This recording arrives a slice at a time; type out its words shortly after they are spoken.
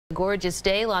Gorgeous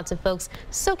day. Lots of folks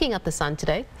soaking up the sun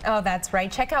today. Oh, that's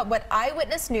right. Check out what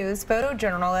Eyewitness News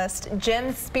photojournalist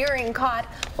Jim Spearing caught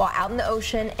while out in the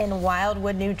ocean in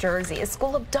Wildwood, New Jersey. A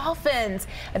school of dolphins.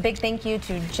 A big thank you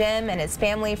to Jim and his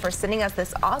family for sending us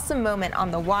this awesome moment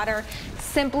on the water.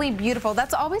 Simply beautiful.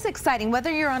 That's always exciting,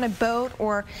 whether you're on a boat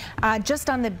or just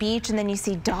on the beach and then you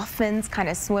see dolphins kind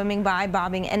of swimming by,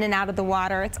 bobbing in and out of the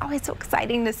water. It's always so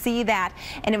exciting to see that.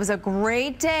 And it was a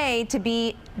great day to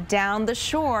be down the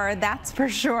shore, that's for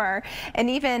sure. And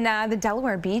even the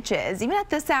Delaware beaches. Even at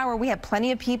this hour, we have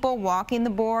plenty of people walking the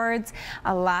boards,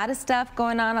 a lot of stuff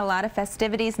going on, a lot of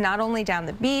festivities, not only down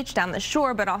the beach, down the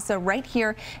shore, but also right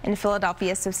here in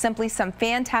Philadelphia. So simply some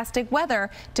fantastic weather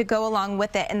to go along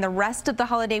with it. And the rest of the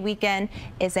holiday weekend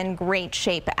is in great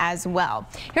shape as well.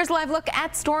 Here's a live look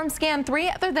at Storm Scan 3.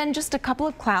 Other than just a couple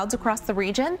of clouds across the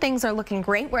region, things are looking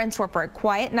great. We're in store for a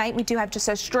quiet night. We do have just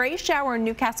a stray shower in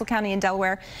Newcastle County and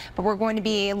Delaware, but we're going to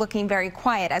be looking very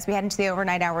quiet as we head into the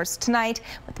overnight hours tonight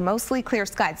with mostly clear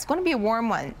skies. It's going to be a warm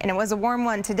one, and it was a warm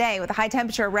one today with a high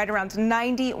temperature right around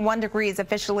 91 degrees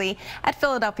officially at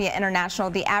Philadelphia International.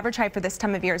 The average height for this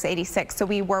time of year is 86, so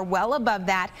we were well above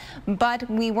that, but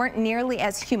we weren't nearly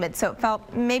as humid, so it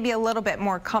felt maybe a little bit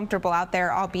more comfortable out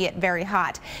there, albeit very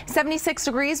hot. 76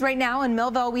 degrees right now in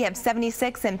Millville. We have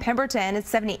 76 in Pemberton. It's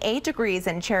 78 degrees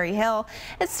in Cherry Hill.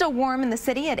 It's still warm in the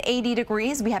city at 80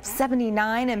 degrees. We have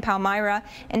 79 in Palmyra.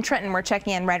 In Trenton, we're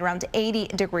checking in right around 80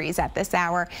 degrees at this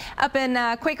hour. Up in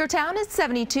Quakertown, it's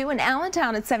 72. In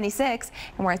Allentown, it's 76.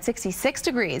 And we're at 66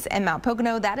 degrees in Mount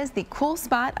Pocono. That is the cool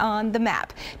spot on the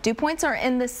map. Dew points are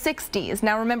in the 60s.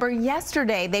 Now remember,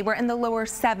 yesterday they were in the lower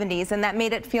 70s, and that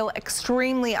made it feel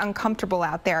extremely uncomfortable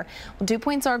out there. Well, dew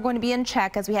points are going to be in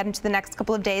check as we head into the next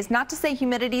couple of days. Not to say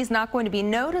humidity is not going to be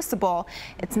noticeable.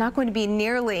 It's not going to be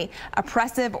nearly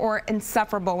oppressive or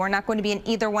insufferable. We're not going to be in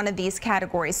either one of these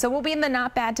categories. So we'll be in the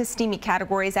not bad to steamy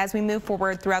categories as we move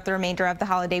forward throughout the remainder of the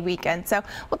holiday weekend. So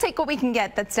we'll take what we can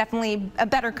get. That's definitely a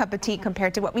better cup of tea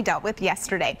compared to what we dealt with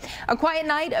yesterday. A quiet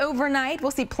night overnight.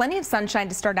 We'll see plenty of sunshine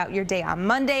to start out your day on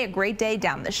Monday. A great day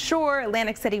down the shore.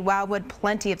 Atlantic City, Wildwood,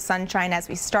 plenty of sunshine as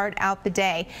we start out the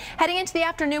day. Heading into the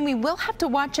afternoon, we will have to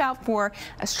watch out for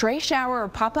a stray shower or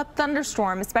pop-up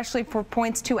thunderstorm, especially for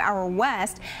points to our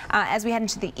west as we head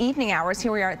into the evening hours.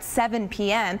 Here we are at 7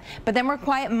 p.m. But then we're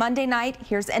quiet Monday night.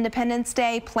 Here's Independence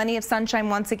Day. Plenty of sunshine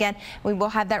once again. We will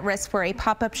have that risk for a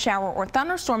pop-up shower or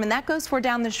thunderstorm, and that goes for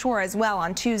down the shore as well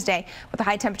on Tuesday with a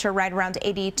high temperature right around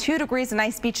 82 degrees. A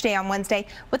nice beach day on Wednesday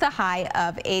with a high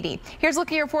of 80. Here's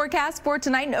looking at your forecast for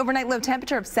tonight. An overnight low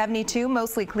temperature of 72,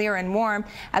 mostly clear and warm.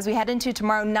 As we head into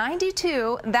tomorrow,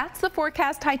 92. That's the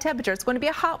forecast high temperature. It's going to be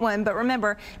a hot one, but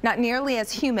remember, not nearly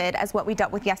as humid as what we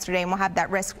dealt with yesterday, and we'll have that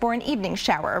risk for an evening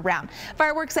shower around.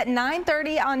 Fireworks at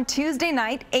 9:30 on Tuesday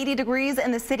night. 80 degrees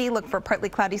in the city. Look for partly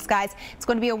cloudy skies. It's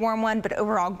going to be a warm one, but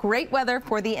overall great weather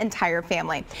for the entire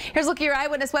family. Here's a look at your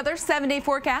Eyewitness weather 7-day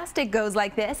forecast. It goes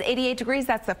like this. 88 degrees.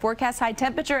 That's the forecast high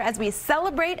temperature as we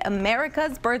celebrate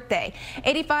America's birthday.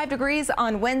 85 degrees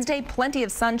on Wednesday. Plenty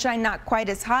of sunshine. Not quite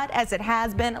as hot as it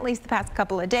has been at least the past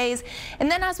couple of days. And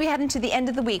then as we head into the end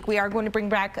of the week, we are going to bring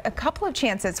back a couple of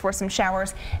chances for some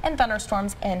showers and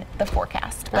thunderstorms in the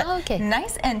forecast. But okay.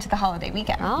 Nice end to the holiday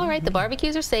weekend. All right. The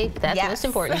barbecues are safe. That's most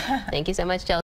important. Thank you so much, Jill.